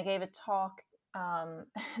 And I gave a talk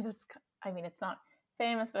it's not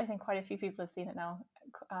famous, but I think quite a few people have seen it now,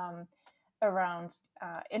 around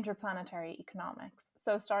interplanetary economics.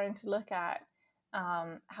 So starting to look at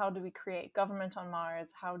how do we create government on Mars?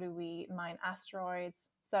 How do we mine asteroids?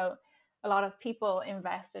 So a lot of people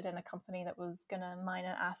invested in a company that was going to mine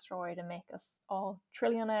an asteroid and make us all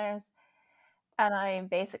trillionaires. And I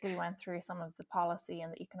basically went through some of the policy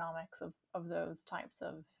and the economics of those types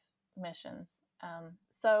of missions.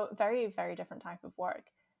 So very, very different type of work,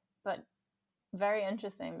 but very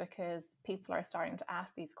interesting because people are starting to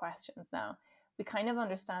ask these questions now. We kind of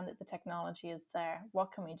understand that the technology is there.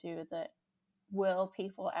 What can we do with it? Will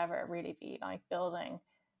people ever really be like building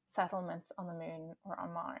settlements on the moon or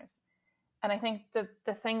on Mars? And I think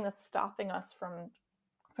the thing that's stopping us from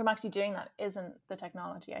actually doing that isn't the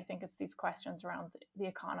technology. I think it's these questions around the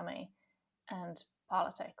economy and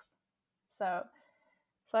politics. So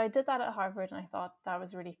I did that at Harvard, and I thought that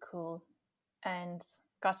was really cool, and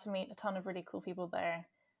got to meet a ton of really cool people there,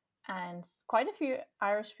 and quite a few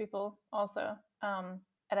Irish people also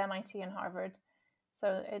at MIT and Harvard.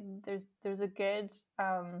 So there's a good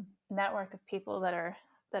network of people that are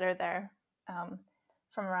there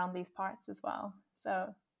from around these parts as well.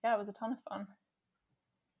 So yeah, it was a ton of fun.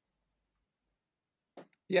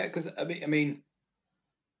 Yeah, because I mean,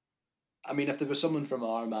 if there was someone from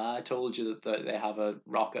Armagh told you that they have a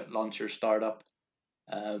rocket launcher startup,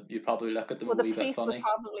 you'd probably look at them Well, a the wee bit police would funny.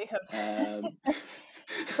 probably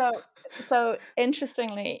have. So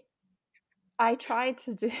interestingly, I tried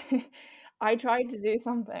to do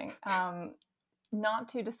something not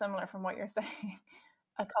too dissimilar from what you're saying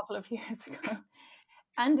a couple of years ago,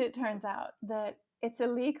 and it turns out that it's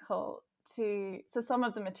illegal to. So some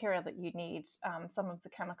of the material that you need, some of the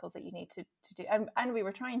chemicals that you need to do, and we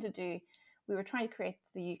were trying to create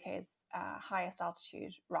the UK's highest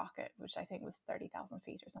altitude rocket, which I think was 30,000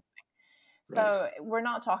 feet or something. So we're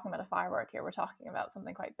not talking about a firework here. We're talking about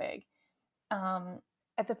something quite big.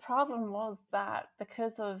 The problem was that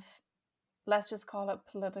because of, let's just call it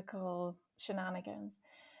political shenanigans,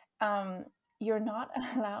 you're not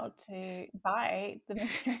allowed to buy the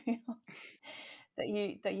materials that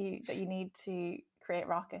you need to create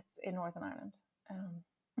rockets in Northern Ireland.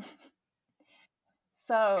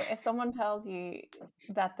 So if someone tells you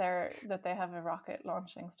that they have a rocket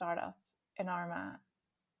launching startup in Armagh,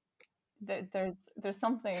 there's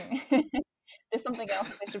something there's something else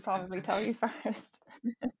that they should probably tell you first.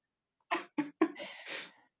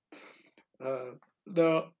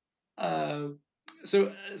 No.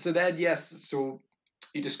 So then, yes. So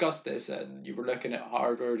you discussed this, and you were looking at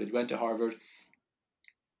Harvard, and you went to Harvard,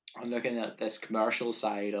 and looking at this commercial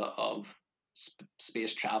side of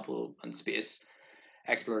space travel and space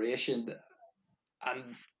exploration,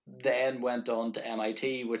 and then went on to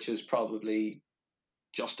MIT, which is probably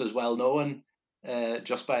just as well known,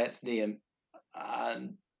 just by its name.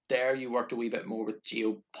 And there you worked a wee bit more with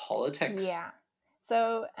geopolitics. Yeah.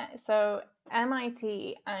 So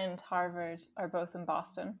MIT and Harvard are both in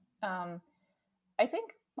Boston. I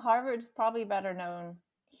think Harvard's probably better known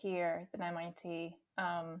here than MIT.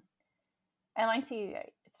 MIT,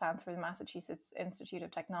 it stands for the Massachusetts Institute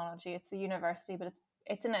of Technology. It's a university, but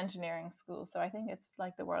it's an engineering school. So I think it's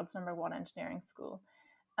like the world's #1 engineering school.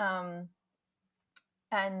 And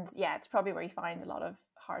yeah, it's probably where you find a lot of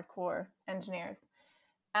hardcore engineers.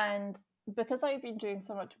 And because I've been doing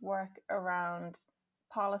so much work around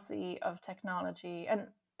policy of technology, and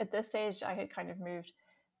at this stage I had kind of moved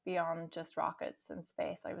beyond just rockets and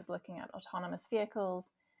space. I was looking at autonomous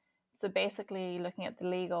vehicles. So basically looking at the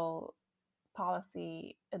legal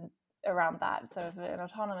policy around that. So if an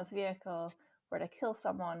autonomous vehicle were to kill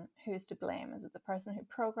someone, who's to blame? Is it the person who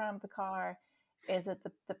programmed the car? Is it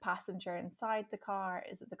the passenger inside the car?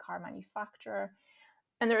 Is it the car manufacturer?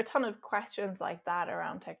 And there are a ton of questions like that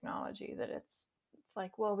around technology that it's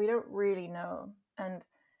like, well, we don't really know.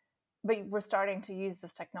 But we're starting to use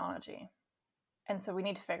this technology. And so we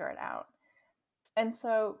need to figure it out. And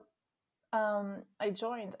so I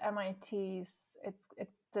joined MIT's, it's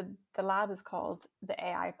the lab is called the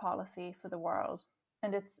AI Policy for the World.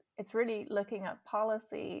 And it's really looking at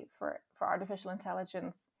policy for artificial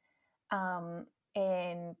intelligence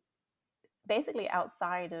in basically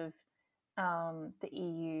outside of the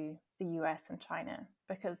EU, the US, and China,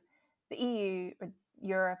 because the EU, or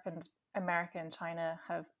Europe, and America and China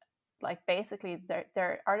have, like, basically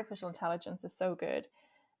their artificial intelligence is so good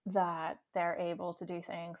that they're able to do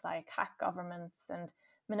things like hack governments and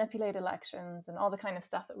manipulate elections and all the kind of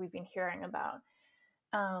stuff that we've been hearing about.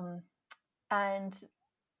 And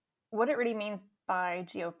what it really means by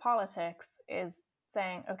geopolitics is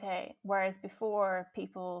saying, okay, whereas before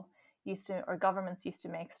people used to, or governments used to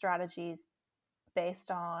make strategies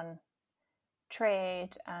based on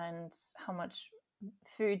trade and how much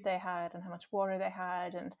food they had and how much water they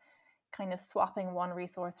had, and kind of swapping one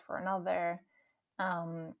resource for another.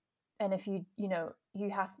 And if you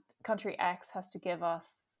have, country X has to give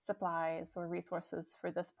us supplies or resources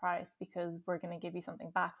for this price because we're going to give you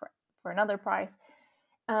something back for another price.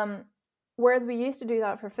 Whereas we used to do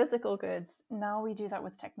that for physical goods, now we do that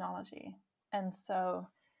with technology. And so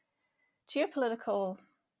geopolitical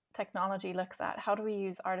technology looks at how do we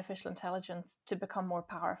use artificial intelligence to become more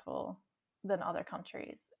powerful than other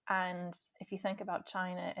countries. And if you think about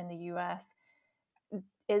China and the US,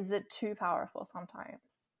 is it too powerful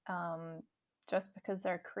sometimes? Just because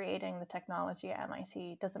they're creating the technology at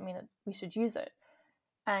MIT doesn't mean that we should use it.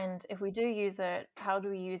 And if we do use it, how do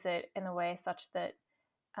we use it in a way such that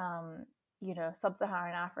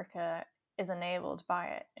sub-Saharan Africa is enabled by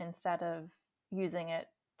it instead of using it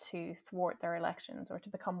to thwart their elections or to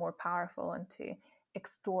become more powerful and to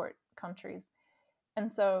extort countries? And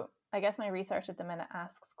so I guess my research at the minute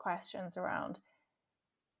asks questions around,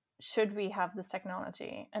 should we have this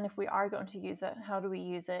technology? And if we are going to use it, how do we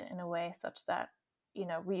use it in a way such that,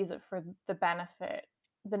 we use it for the benefit,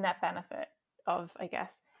 the net benefit of, I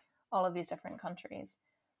guess, all of these different countries?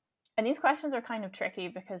 And these questions are kind of tricky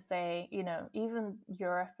because they, even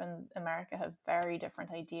Europe and America have very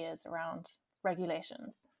different ideas around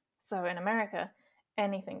regulations. So in America,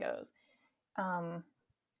 anything goes.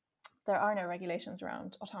 There are no regulations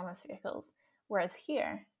around autonomous vehicles. Whereas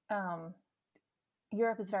here,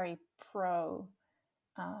 Europe is very pro.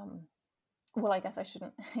 Well, I guess I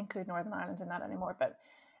shouldn't include Northern Ireland in that anymore. But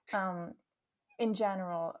in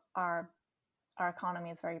general, our economy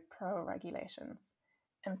is very pro regulations.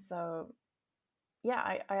 And so,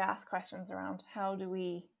 yeah, I ask questions around how do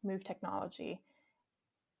we move technology,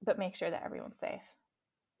 but make sure that everyone's safe.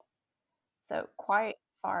 So quite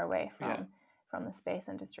far away from the space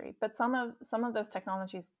industry. But some of those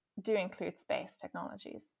technologies do include space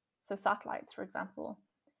technologies. So satellites, for example.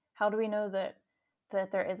 How do we know that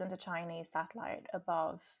there isn't a Chinese satellite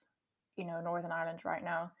above, Northern Ireland right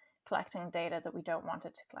now collecting data that we don't want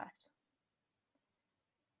it to collect?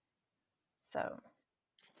 So,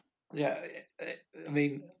 yeah, I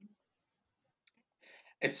mean,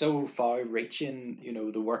 it's so far-reaching,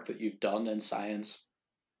 the work that you've done in science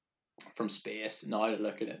from space. Now you're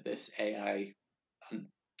looking at this AI and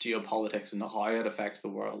geopolitics and how it affects the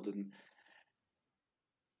world. And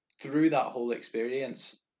through that whole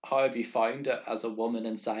experience, how have you found it as a woman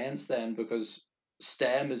in science then? Because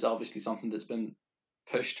STEM is obviously something that's been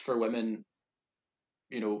pushed for women,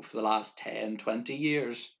 for the last 10, 20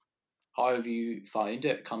 years. How have you found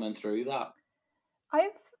it coming through that? I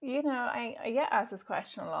get asked this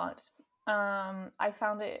question a lot. I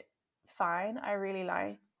found it fine. I really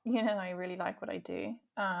like what I do.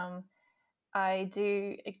 I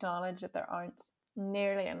do acknowledge that there aren't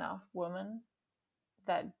nearly enough women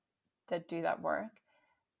that do that work.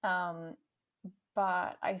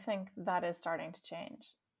 But I think that is starting to change.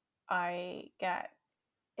 I get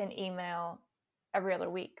an email every other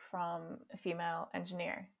week from a female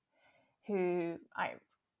engineer who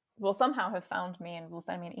will somehow have found me and will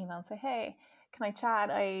send me an email and say, hey, can I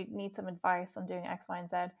chat? I need some advice on doing X, Y, and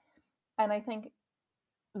Z. And I think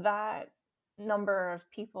that number of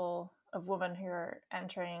people, of women who are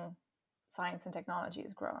entering science and technology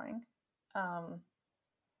is growing.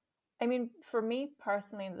 I mean, for me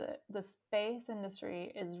personally, the space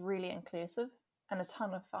industry is really inclusive and a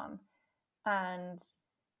ton of fun. And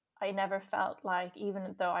I never felt like,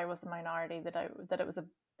 even though I was a minority, that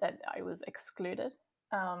I was excluded.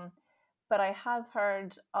 But I have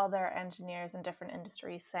heard other engineers in different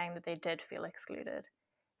industries saying that they did feel excluded.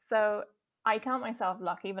 So I count myself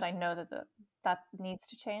lucky, but I know that needs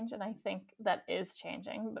to change, and I think that is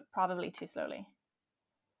changing, but probably too slowly.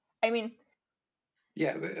 I mean,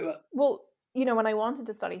 yeah. Well, when I wanted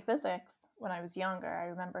to study physics when I was younger, I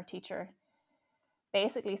remember a teacher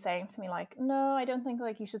basically saying to me, like, no, I don't think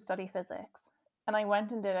like you should study physics. And I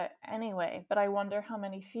went and did it anyway, but I wonder how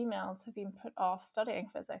many females have been put off studying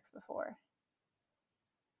physics before.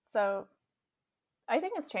 So I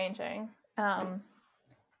think it's changing, but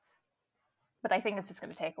I think it's just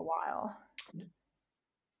going to take a while.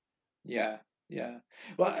 Yeah.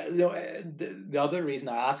 Well, the other reason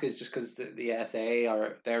I ask is just because the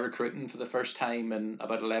SA they're recruiting for the first time in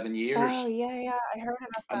about 11 years. Oh yeah, I heard about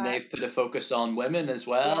that. And they've put a focus on women as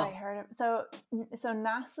well. Yeah, I heard it. So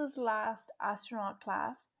NASA's last astronaut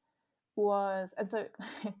class was, and so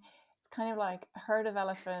it's kind of like a herd of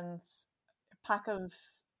elephants, a pack of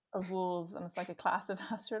wolves, and it's like a class of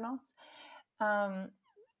astronauts.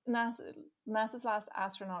 NASA's last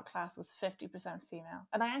astronaut class was 50% female,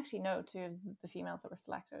 and I actually know two of the females that were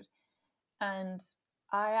selected. And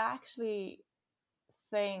I actually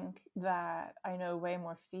think that I know way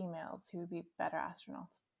more females who would be better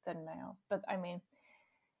astronauts than males. But I mean,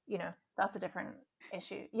 that's a different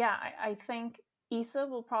issue. Yeah, I think ESA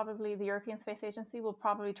will probably, the European Space Agency will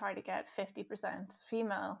probably try to get 50%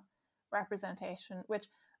 female representation, which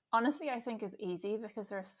honestly I think is easy because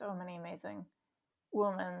there are so many amazing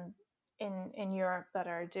women in Europe that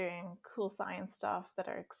are doing cool science stuff, that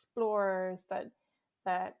are explorers,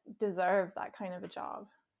 that deserve that kind of a job.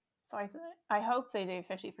 So I hope they do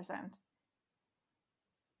 50%.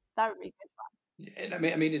 That would be good fun.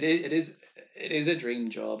 I mean, it is a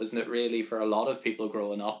dream job, isn't it? Really, for a lot of people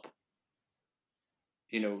growing up,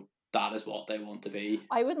 that is what they want to be.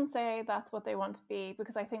 I wouldn't say that's what they want to be,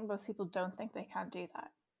 because I think most people don't think they can do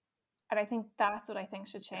that, and I think that's what I think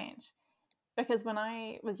should change. Because when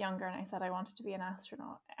I was younger and I said I wanted to be an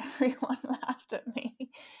astronaut, everyone laughed at me.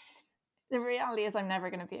 The reality is I'm never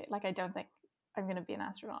going to be, like, I don't think I'm going to be an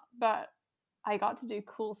astronaut. But I got to do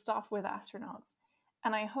cool stuff with astronauts.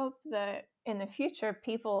 And I hope that in the future,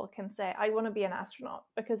 people can say, I want to be an astronaut,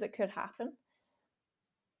 because it could happen.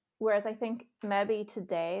 Whereas I think maybe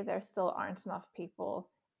today there still aren't enough people.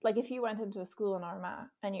 Like if you went into a school in Armagh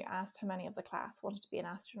and you asked how many of the class wanted to be an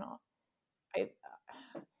astronaut,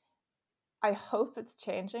 I hope it's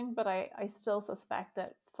changing, but I still suspect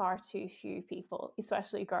that far too few people,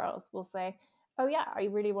 especially girls, will say, oh yeah, I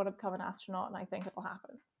really want to become an astronaut and I think it'll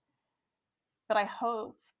happen. But I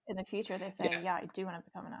hope in the future they say, yeah, I do want to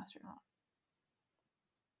become an astronaut.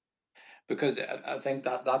 Because I think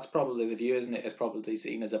that's probably the view, isn't it? It's probably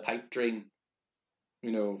seen as a pipe dream,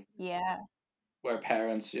 Yeah. Where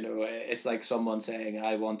parents, it's like someone saying,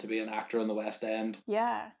 I want to be an actor in the West End.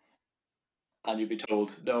 Yeah. And you'd be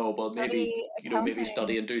told, no, but maybe, maybe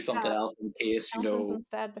study and do something else in case,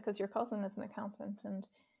 instead, because your cousin is an accountant. And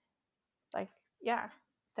like, yeah,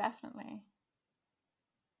 definitely.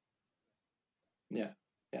 Yeah.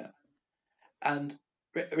 And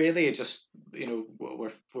really, it just,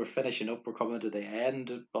 we're finishing up, we're coming to the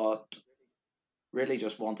end, but really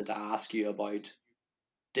just wanted to ask you about,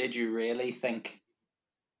 did you really think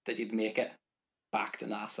that you'd make it back to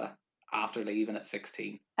NASA after leaving at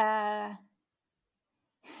 16?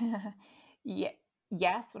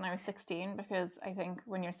 Yes, when I was 16, because I think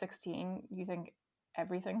when you're 16, you think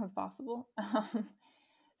everything is possible.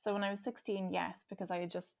 So when I was 16, yes, because I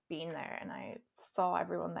had just been there and I saw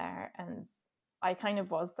everyone there and I kind of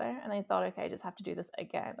was there, and I thought, okay, I just have to do this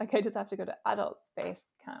again. Like I just have to go to adult space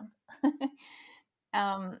camp.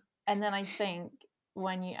 And then I think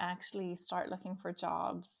when you actually start looking for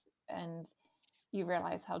jobs and you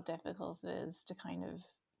realize how difficult it is to kind of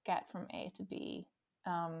get from A to B,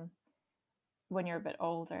 when you're a bit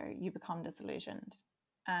older, you become disillusioned.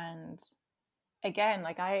 And again,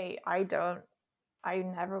 like I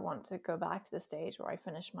never want to go back to the stage where I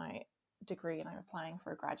finish my degree and I'm applying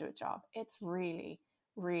for a graduate job. It's really,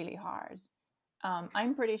 really hard.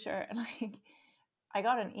 I'm pretty sure, like, I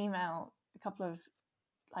got an email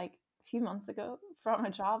a few months ago from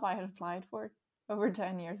a job I had applied for over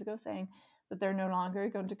 10 years ago saying that they're no longer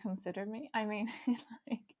going to consider me. I mean,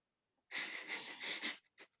 like,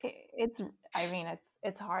 it's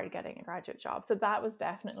hard getting a graduate job. So that was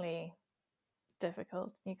definitely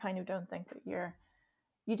difficult. You kind of don't think that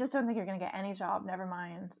you just don't think you're going to get any job, never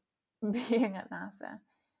mind being at NASA.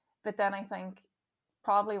 But then I think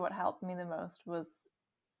probably what helped me the most was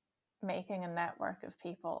making a network of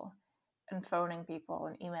people and phoning people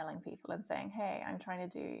and emailing people and saying, hey, I'm trying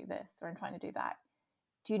to do this or I'm trying to do that.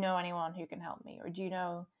 Do you know anyone who can help me? Or do you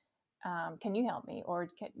know, can you help me? Or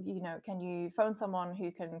can you phone someone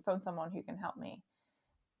who can help me?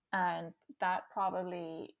 And that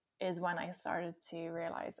probably is when I started to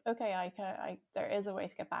realize, okay, there is a way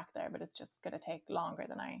to get back there, but it's just going to take longer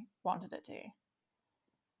than I wanted it to.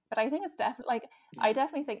 But I think it's definitely I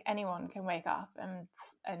definitely think anyone can wake up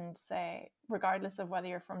and say, regardless of whether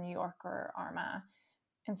you're from New York or Armagh,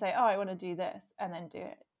 and say, oh, I want to do this, and then do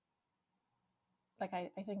it. Like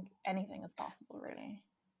I think anything is possible, really.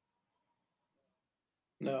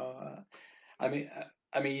 No, I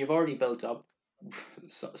mean, you've already built up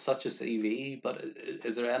such a CV, but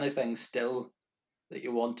is there anything still that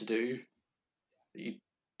you want to do that you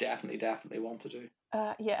definitely want to do?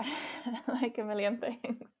 Yeah, like a million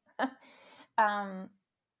things.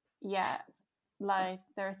 Yeah, like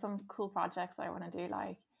there are some cool projects I want to do.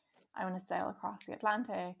 Like I want to sail across the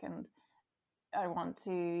Atlantic, and I want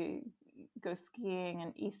to go skiing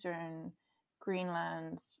in eastern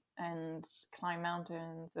Greenland and climb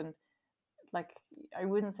mountains, and like I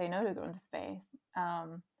wouldn't say no to going to space.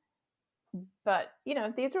 But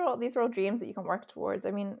these are all dreams that you can work towards.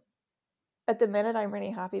 I mean, at the minute I'm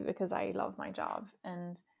really happy because I love my job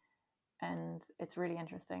and it's really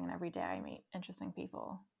interesting, and every day I meet interesting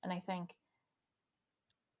people. And I think,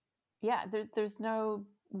 yeah, there's no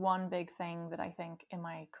one big thing that I think in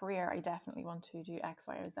my career I definitely want to do X,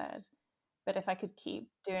 Y, or Z. But if I could keep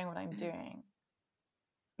doing what I'm doing,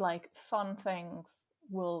 like fun things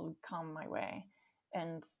will come my way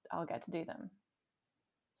and I'll get to do them.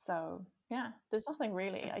 So yeah, there's nothing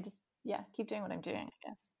really. I just keep doing what I'm doing, I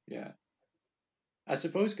guess. Yeah, I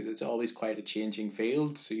suppose because it's always quite a changing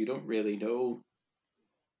field, so you don't really know,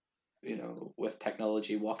 with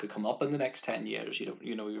technology what could come up in the next 10 years.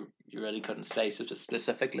 You really couldn't say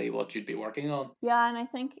specifically what you'd be working on. Yeah, and I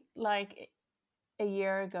think like a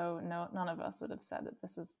year ago, none of us would have said that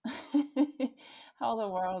this is how the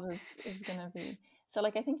world is going to be. So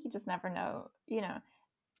like I think you just never know,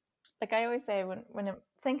 like I always say when I'm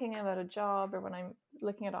thinking about a job or when I'm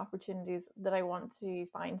looking at opportunities, that I want to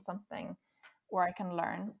find something where I can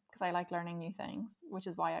learn, because I like learning new things, which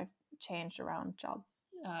is why I've changed around jobs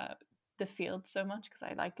the field so much because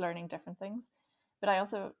I like learning different things. But I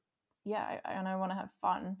also, yeah, I want to have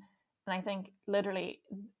fun. And I think literally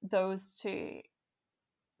those two,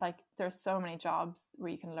 like there's so many jobs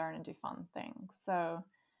where you can learn and do fun things. So,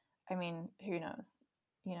 I mean, who knows?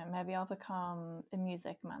 You know, maybe I'll become a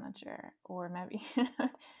music manager, or maybe,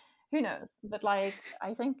 who knows? But like,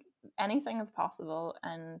 I think anything is possible,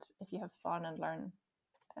 and if you have fun and learn,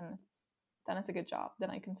 then it's a good job.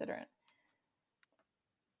 Then I consider it.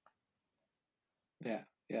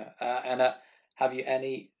 Yeah. And have you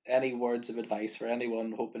any words of advice for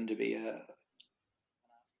anyone hoping to be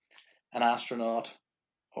an astronaut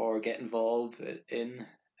or get involved in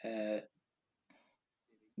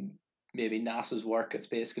maybe NASA's work at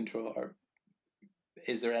space control? Or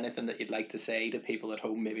is there anything that you'd like to say to people at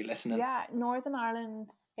home maybe listening? Yeah, Northern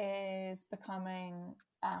Ireland is becoming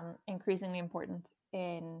increasingly important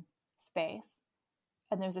in space,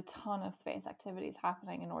 and there's a ton of space activities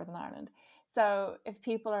happening in Northern Ireland. So if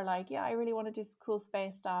people are like, yeah, I really want to do cool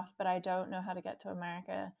space stuff, but I don't know how to get to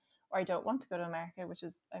America, or I don't want to go to America, which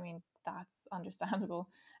is, I mean, that's understandable.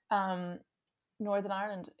 Northern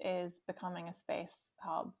Ireland is becoming a space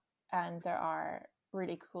hub, and there are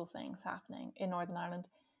really cool things happening in Northern Ireland.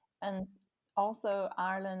 And also,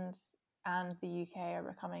 Ireland and the UK are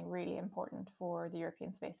becoming really important for the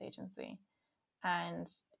European Space Agency.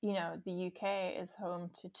 And, you know, the UK is home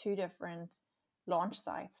to 2 different launch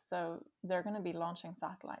sites. So they're going to be launching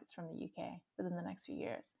satellites from the UK within the next few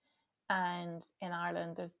years. And in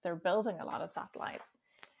Ireland, they're building a lot of satellites.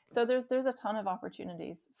 So there's a ton of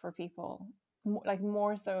opportunities for people, like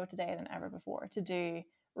more so today than ever before, to do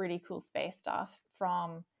really cool space stuff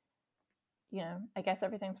from, you know, I guess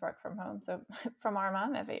everything's work from home. So from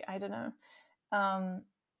Armagh, maybe, I don't know.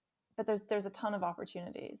 But there's a ton of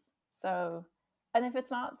opportunities. So, and if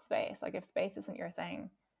it's not space, like if space isn't your thing,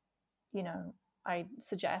 you know, I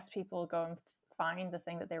suggest people go and find the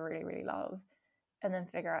thing that they really, really love and then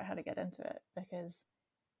figure out how to get into it. Because,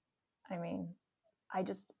 I mean,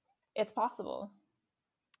 it's possible,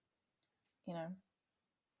 you know.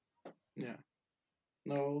 Yeah.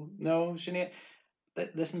 No, Sinead.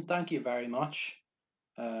 Listen, thank you very much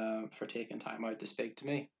for taking time out to speak to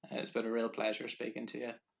me. It's been a real pleasure speaking to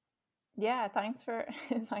you. Yeah, thanks for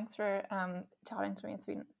thanks for chatting to me. It's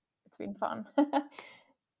been fun.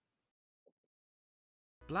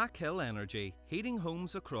 Blackhill Energy, heating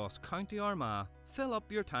homes across County Armagh. Fill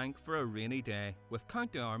up your tank for a rainy day with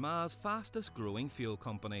County Armagh's fastest growing fuel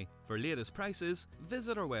company. For latest prices,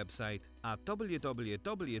 visit our website at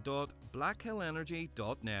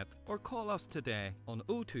www.blackhillenergy.net or call us today on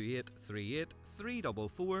 028 38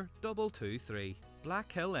 344 223.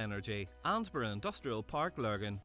 Blackhill Energy, Ansborough Industrial Park, Lurgan.